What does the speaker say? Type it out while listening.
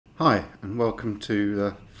Hi, and welcome to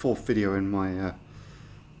the fourth video in my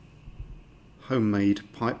homemade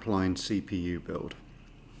pipeline CPU build.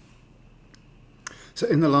 So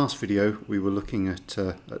in the last video we were looking at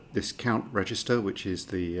this count register, which is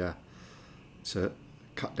the it's a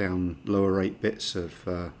cut down lower 8 bits of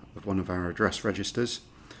one of our address registers,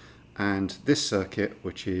 and this circuit,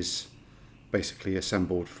 which is basically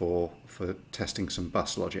assembled for testing some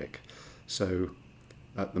bus logic. So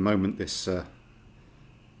at the moment this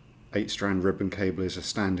 8-strand ribbon cable is a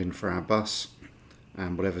stand-in for our bus,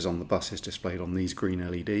 and whatever's on the bus is displayed on these green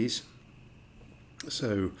LEDs.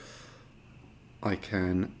 So I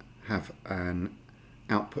can have an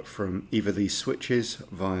output from either these switches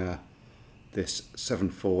via this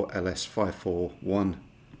 74LS541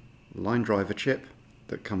 line driver chip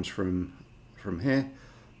that comes from here,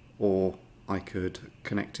 or I could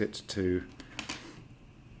connect it to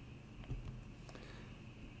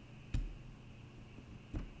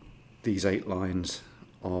these 8 lines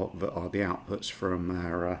that are the outputs from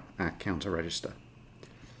our counter register.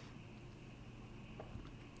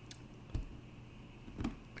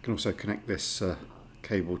 I can also connect this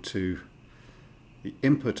cable to the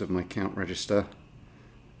input of my count register,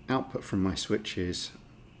 output from my switches,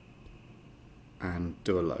 and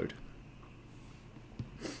do a load.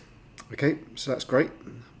 Okay, so that's great,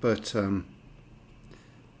 but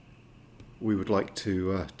we would like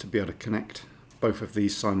to be able to connect both of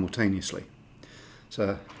these simultaneously.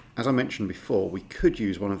 So as I mentioned before, we could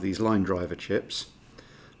use one of these line driver chips,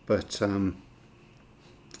 but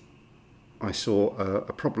I saw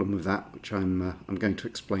a problem with that, which I'm going to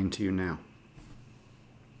explain to you now.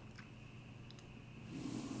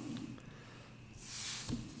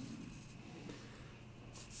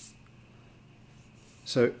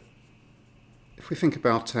 So if we think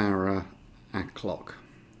about our clock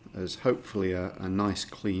as hopefully a nice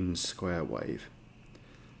clean square wave,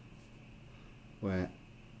 where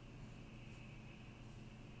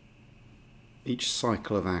each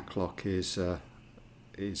cycle of our clock is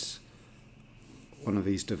one of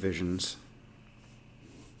these divisions.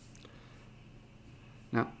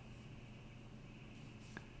 Now,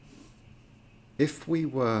 if we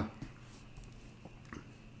were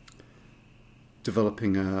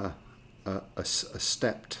developing a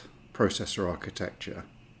stepped processor architecture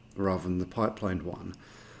rather than the pipelined one,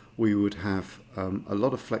 we would have a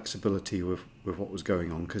lot of flexibility with what was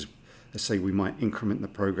going on, because let's say we might increment the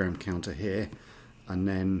program counter here and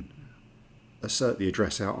then assert the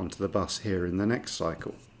address out onto the bus here in the next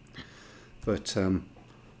cycle. But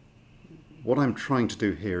what I'm trying to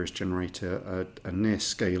do here is generate a near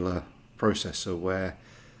scalar processor where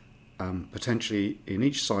potentially in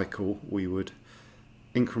each cycle we would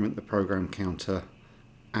increment the program counter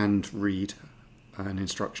and read an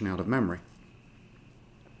instruction out of memory.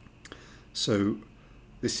 So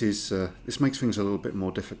this makes things a little bit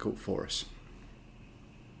more difficult for us.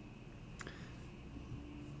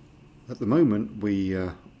 At the moment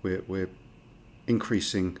we're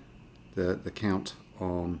increasing the count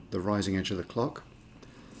on the rising edge of the clock.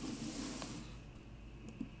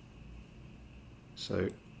 So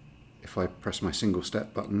if I press my single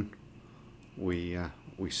step button, we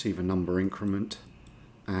see the number increment,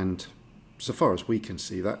 and so far as we can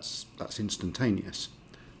see that's instantaneous,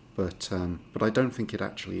 but I don't think it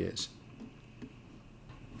actually is.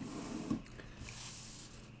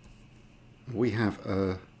 We have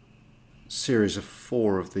a series of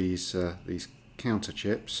 4 of these counter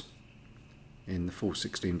chips in the full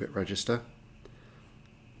 16-bit register,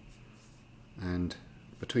 and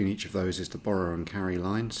between each of those is the borrow and carry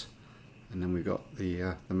lines, and then we've got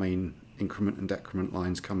the main increment and decrement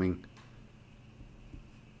lines coming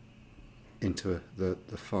into the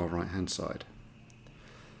far right hand side.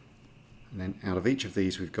 And then out of each of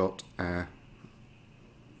these we've got our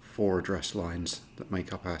 4 address lines that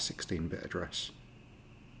make up our 16-bit address.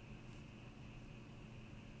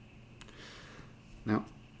 Now,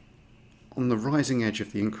 on the rising edge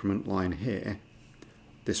of the increment line here,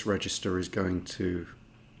 this register is going to,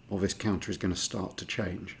 or this counter is going to start to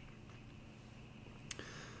change.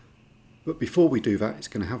 But before we do that, it's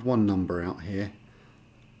going to have one number out here,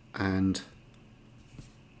 and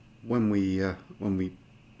when we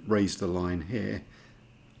raise the line here,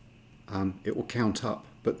 it will count up,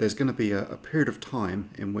 but there's going to be a period of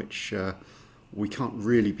time in which we can't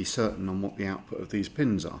really be certain on what the output of these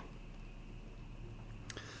pins are.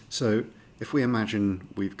 So if we imagine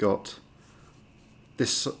we've got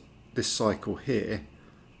this cycle here,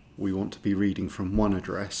 we want to be reading from one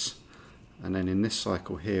address, and then in this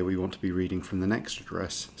cycle here we want to be reading from the next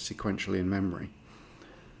address sequentially in memory,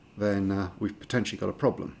 then we've potentially got a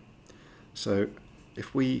problem. So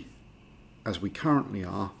if we, as we currently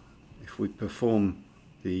are, if we perform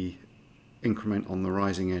the increment on the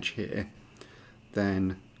rising edge here,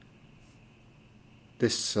 then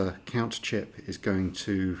this count chip is going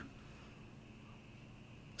to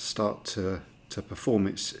start to perform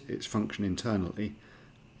its function internally,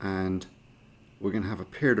 and we're going to have a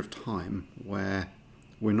period of time where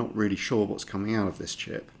we're not really sure what's coming out of this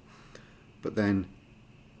chip. But then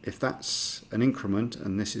if that's an increment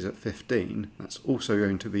and this is at 15, that's also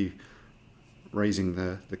going to be raising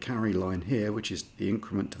the carry line here, which is the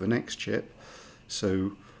increment to the next chip.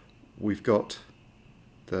 So we've got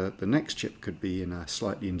the next chip could be in a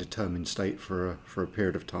slightly indeterminate state for a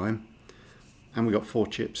period of time, and we've got 4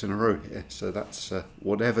 chips in a row here. So that's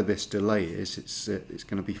whatever this delay is, it's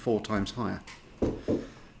going to be 4 times higher.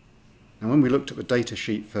 Now, when we looked at the data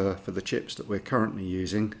sheet for the chips that we're currently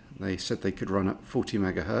using, they said they could run at 40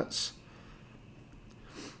 megahertz.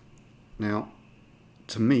 Now,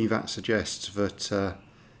 to me, that suggests that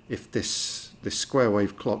if this square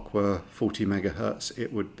wave clock were 40 megahertz,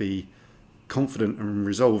 it would be confident in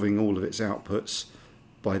resolving all of its outputs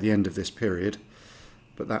by the end of this period.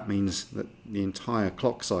 But that means that the entire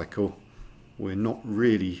clock cycle, we're not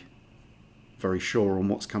really very sure on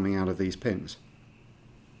what's coming out of these pins.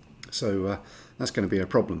 So that's going to be a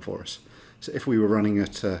problem for us. So if we were running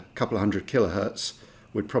at a couple of hundred kilohertz,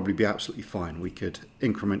 we'd probably be absolutely fine. We could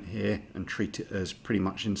increment here and treat it as pretty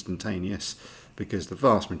much instantaneous, because the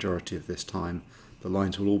vast majority of this time the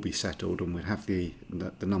lines will all be settled and we'd have the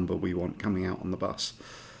number we want coming out on the bus.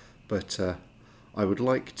 But I would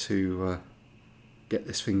like to get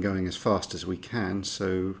this thing going as fast as we can,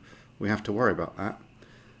 so we have to worry about that.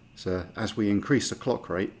 So as we increase the clock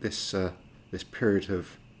rate, this period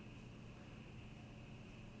of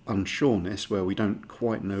unsureness where we don't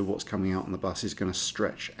quite know what's coming out on the bus is going to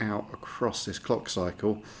stretch out across this clock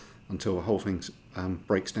cycle until the whole thing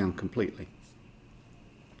breaks down completely.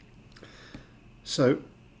 So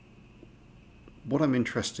what I'm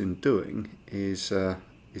interested in doing is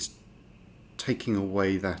taking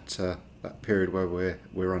away that period where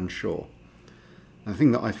we're unsure. And the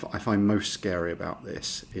thing that I find most scary about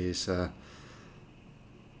this is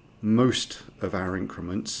most of our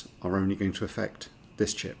increments are only going to affect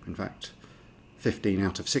this chip. In fact, 15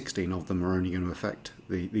 out of 16 of them are only going to affect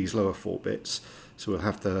these lower 4 bits. So we'll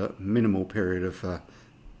have the minimal period of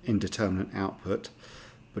indeterminate output.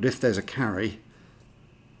 But if there's a carry,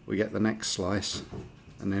 we get the next slice.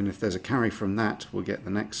 And then if there's a carry from that, we'll get the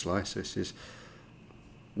next slice. This is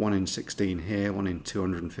 1 in 16 here, 1 in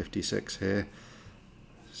 256 here,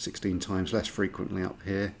 16 times less frequently up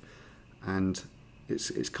here. And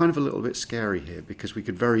it's kind of a little bit scary here, because we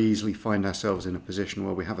could very easily find ourselves in a position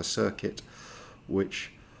where we have a circuit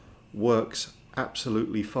which works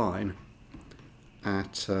absolutely fine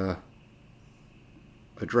at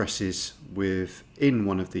addresses within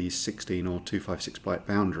one of these 16 or 256 byte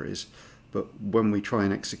boundaries, but when we try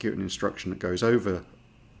and execute an instruction that goes over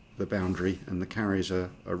the boundary and the carriers are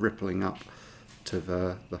rippling up to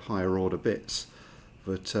the higher order bits,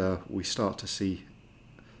 that we start to see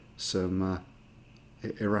some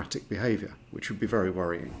erratic behavior, which would be very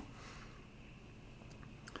worrying.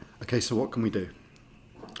 Okay, so what can we do?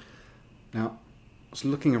 Now, I was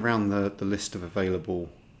looking around the list of available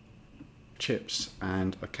chips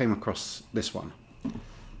and I came across this one.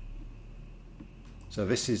 So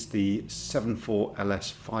this is the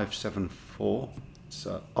 74LS574. It's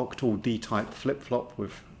an octal D-type flip-flop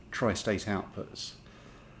with tri-state outputs.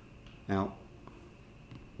 Now,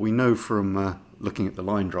 we know from looking at the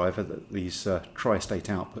line driver that these tri-state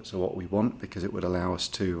outputs are what we want, because it would allow us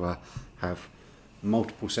to have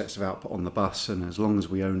multiple sets of output on the bus, and as long as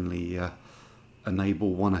we only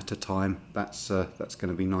enable one at a time, that's going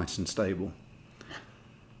to be nice and stable.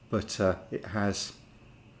 But it has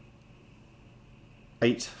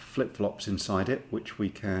 8 flip-flops inside it, which we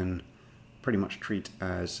can pretty much treat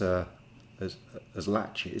as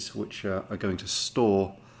latches, which are going to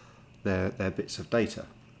store their bits of data.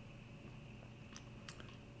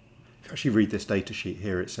 If you actually read this data sheet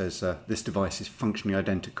here, it says this device is functionally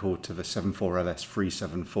identical to the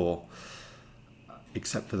 74LS374,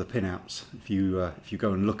 except for the pinouts. If you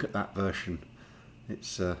go and look at that version,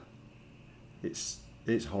 it's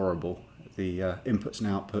horrible. The inputs and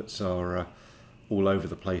outputs are all over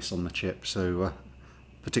the place on the chip, so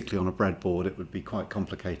particularly on a breadboard it would be quite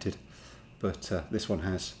complicated. But this one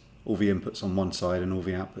has all the inputs on one side and all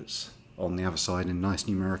the outputs on the other side in nice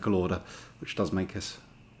numerical order, which does make us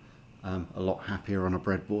a lot happier on a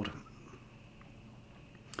breadboard.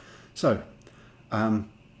 So,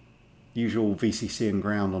 usual VCC and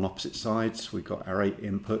ground on opposite sides. We've got our 8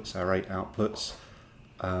 inputs, our 8 outputs.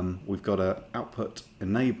 we've got a output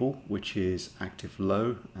enable, which is active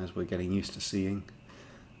low, as we're getting used to seeing,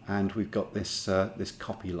 and we've got this this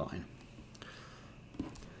copy line.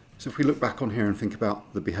 So if we look back on here and think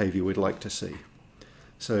about the behavior we'd like to see.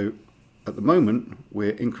 So at the moment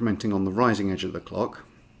we're incrementing on the rising edge of the clock,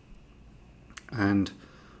 and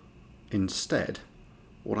instead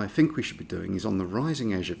what I think we should be doing is on the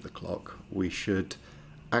rising edge of the clock we should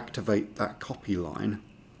activate that copy line,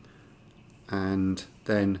 and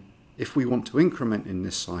then if we want to increment in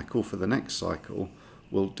this cycle for the next cycle,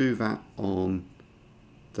 we'll do that on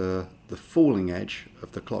the falling edge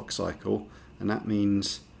of the clock cycle, and that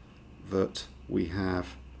means that we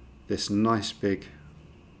have this nice big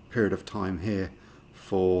period of time here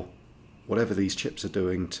for whatever these chips are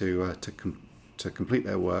doing to complete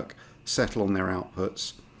their work, settle on their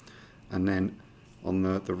outputs, and then on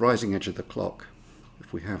the rising edge of the clock,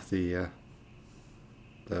 if we have the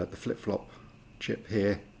flip-flop chip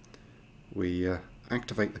here, we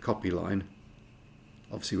activate the copy line.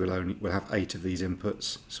 Obviously we'll have 8 of these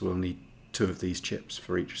inputs, so we'll need 2 of these chips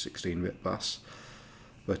for each 16-bit bus.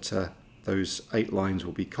 But those 8 lines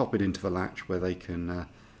will be copied into the latch, where they can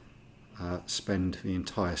spend the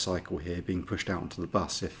entire cycle here being pushed out onto the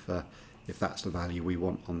bus if that's the value we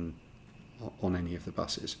want on any of the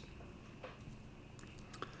buses.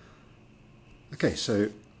 Okay, so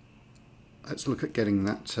let's look at getting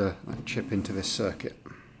that chip into this circuit.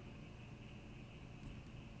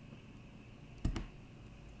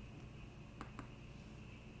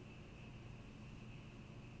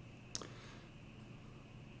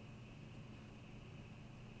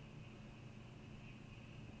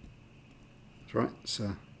 Right,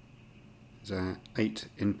 so there's our 8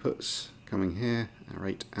 inputs coming here, our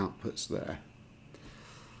 8 outputs there.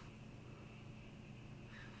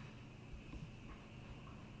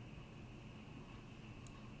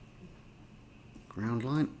 Ground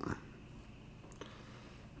line. A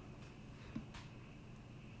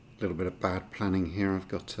little bit of bad planning here. I've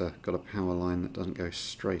got a power line that doesn't go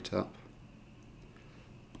straight up.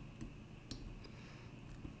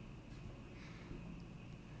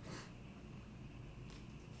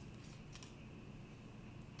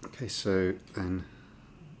 Okay, so then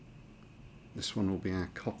this one will be our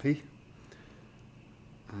copy,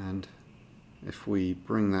 and if we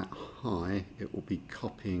bring that high, it will be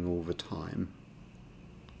copying all the time,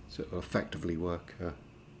 so it will effectively work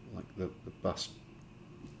like the bus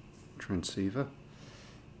transceiver.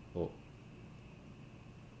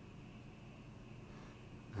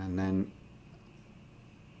 And then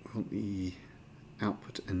on the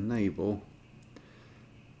output enable,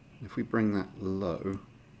 if we bring that low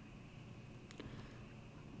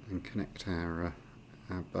and connect our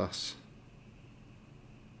bus,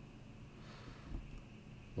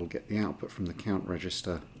 we'll get the output from the count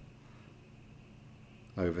register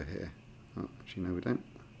over here. Oh, actually no, we don't.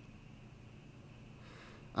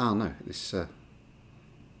 Ah no, this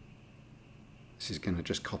is going to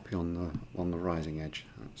just copy on the rising edge.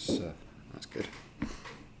 That's good.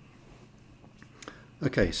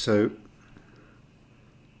 Okay, so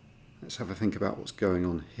let's have a think about what's going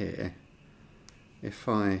on here. If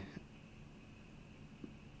I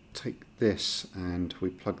take this and we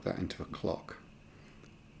plug that into a clock,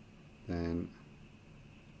 then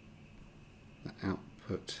the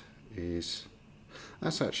output is,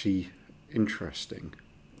 that's actually interesting.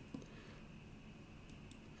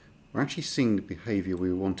 We're actually seeing the behavior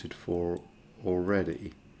we wanted for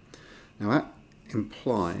already. Now that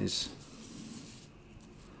implies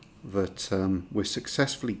that we're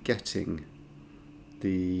successfully getting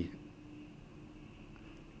the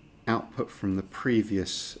output from the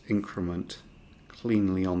previous increment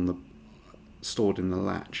cleanly stored in the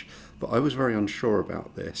latch, but I was very unsure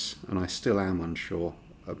about this, and I still am unsure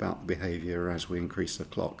about the behavior as we increase the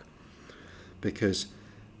clock, because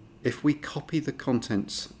if we copy the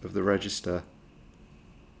contents of the register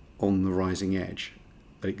on the rising edge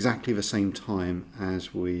at exactly the same time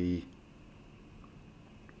as we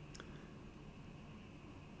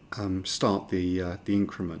start the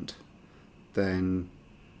increment, then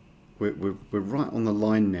we're right on the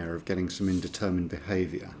line there of getting some indeterminate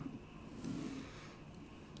behavior.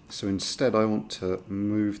 So instead I want to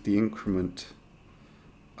move the increment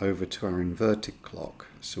over to our inverted clock,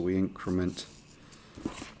 so we increment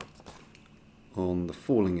on the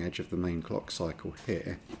falling edge of the main clock cycle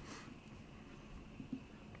here,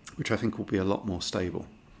 which I think will be a lot more stable.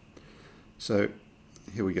 So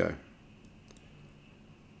here we go.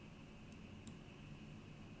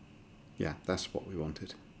 Yeah, that's what we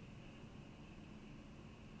wanted.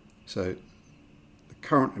 So the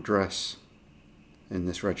current address in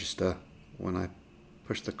this register, when I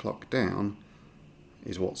push the clock down,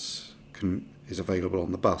 is what's is available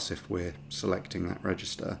on the bus if we're selecting that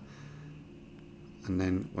register, and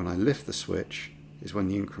then when I lift the switch is when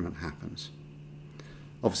the increment happens.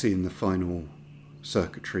 Obviously in the final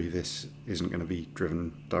circuitry this isn't going to be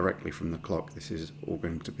driven directly from the clock, this is all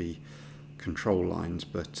going to be control lines,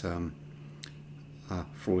 but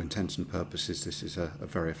for all intents and purposes this is a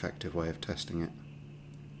very effective way of testing it.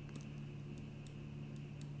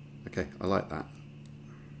 Okay, I like that.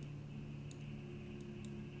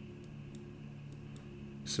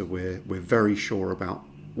 So we're very sure about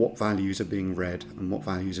what values are being read and what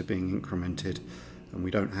values are being incremented, and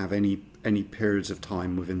we don't have any periods of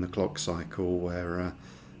time within the clock cycle where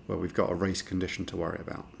we've got a race condition to worry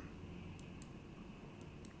about.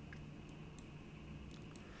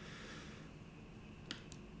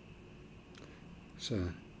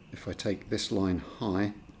 So if I take this line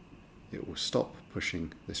high, it will stop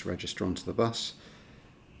pushing this register onto the bus.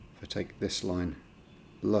 If I take this line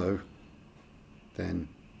low, then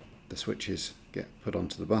the switches get put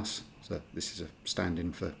onto the bus. So this is a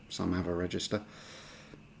stand-in for some AVA register.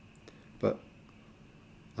 But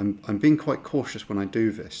I'm being quite cautious when I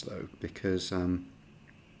do this though, because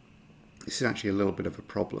this is actually a little bit of a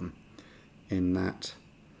problem, in that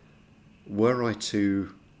were I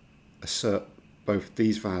to assert both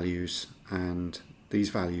these values and these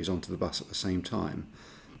values onto the bus at the same time,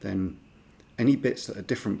 then any bits that are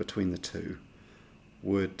different between the two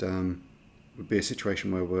would be a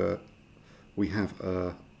situation where we have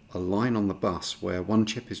a line on the bus where one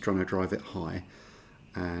chip is trying to drive it high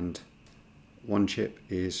and one chip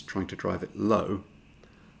is trying to drive it low,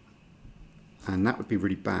 and that would be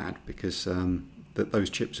really bad, because those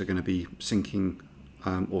chips are going to be sinking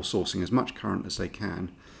or sourcing as much current as they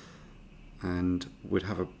can, and would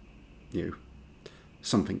have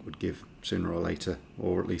something would give sooner or later,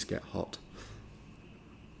 or at least get hot.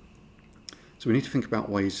 So we need to think about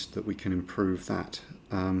ways that we can improve that.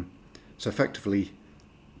 So effectively,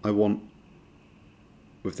 I want,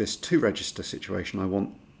 with this 2 register situation, I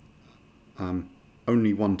want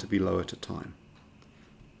only one to be low at a time.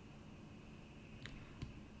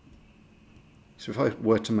 So if I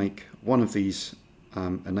were to make one of these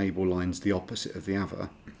enable lines the opposite of the other,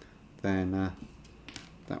 then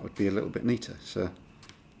that would be a little bit neater. So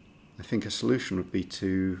I think a solution would be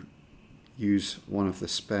to use one of the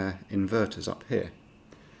spare inverters up here.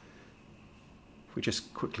 If we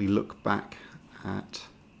just quickly look back at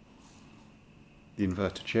the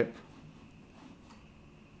inverter chip.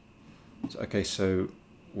 So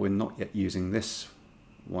we're not yet using this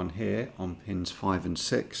one here on pins 5 and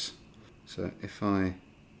 6. So if I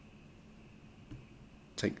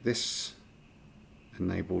take this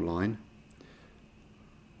enable line,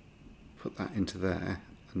 put that into there,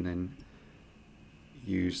 and then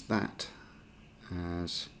use that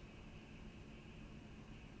as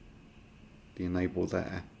the enable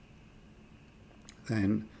there,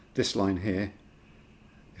 then this line here,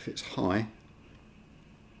 if it's high,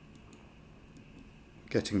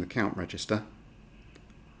 getting the count register,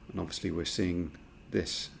 and obviously we're seeing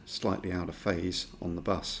this slightly out of phase on the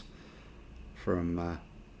bus from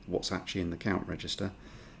what's actually in the count register,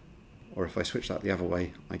 or if I switch that the other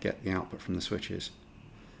way, I get the output from the switches.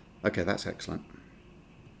 Okay, that's excellent.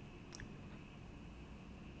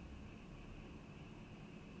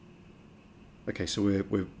 Okay, so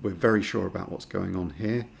we're very sure about what's going on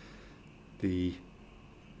here. The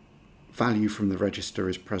value from the register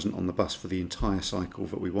is present on the bus for the entire cycle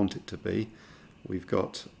that we want it to be. We've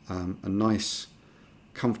got a nice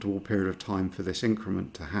comfortable period of time for this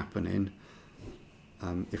increment to happen in,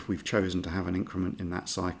 if we've chosen to have an increment in that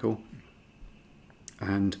cycle.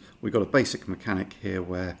 And we've got a basic mechanic here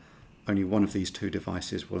where only one of these 2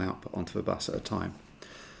 devices will output onto the bus at a time.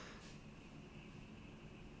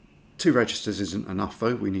 2 registers isn't enough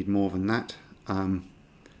though, we need more than that.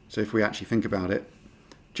 So if we actually think about it,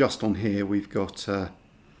 just on here we've got a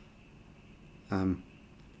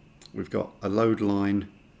load line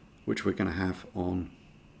which we're going to have on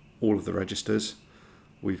all of the registers.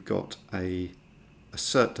 We've got a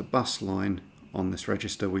assert to bus line on this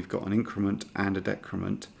register, we've got an increment and a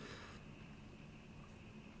decrement.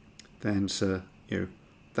 Then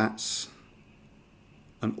that's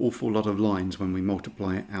an awful lot of lines when we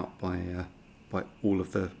multiply it out by all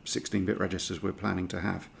of the 16-bit registers we're planning to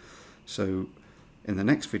have. So in the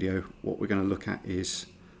next video what we're going to look at is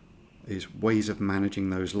ways of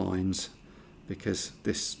managing those lines, because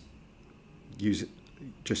this use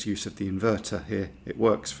of the inverter here, it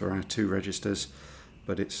works for our 2 registers,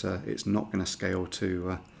 but it's not going to scale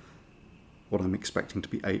to what I'm expecting to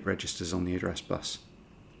be 8 registers on the address bus.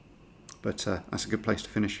 But that's a good place to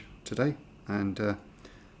finish today, and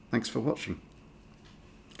thanks for watching.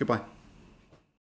 Goodbye.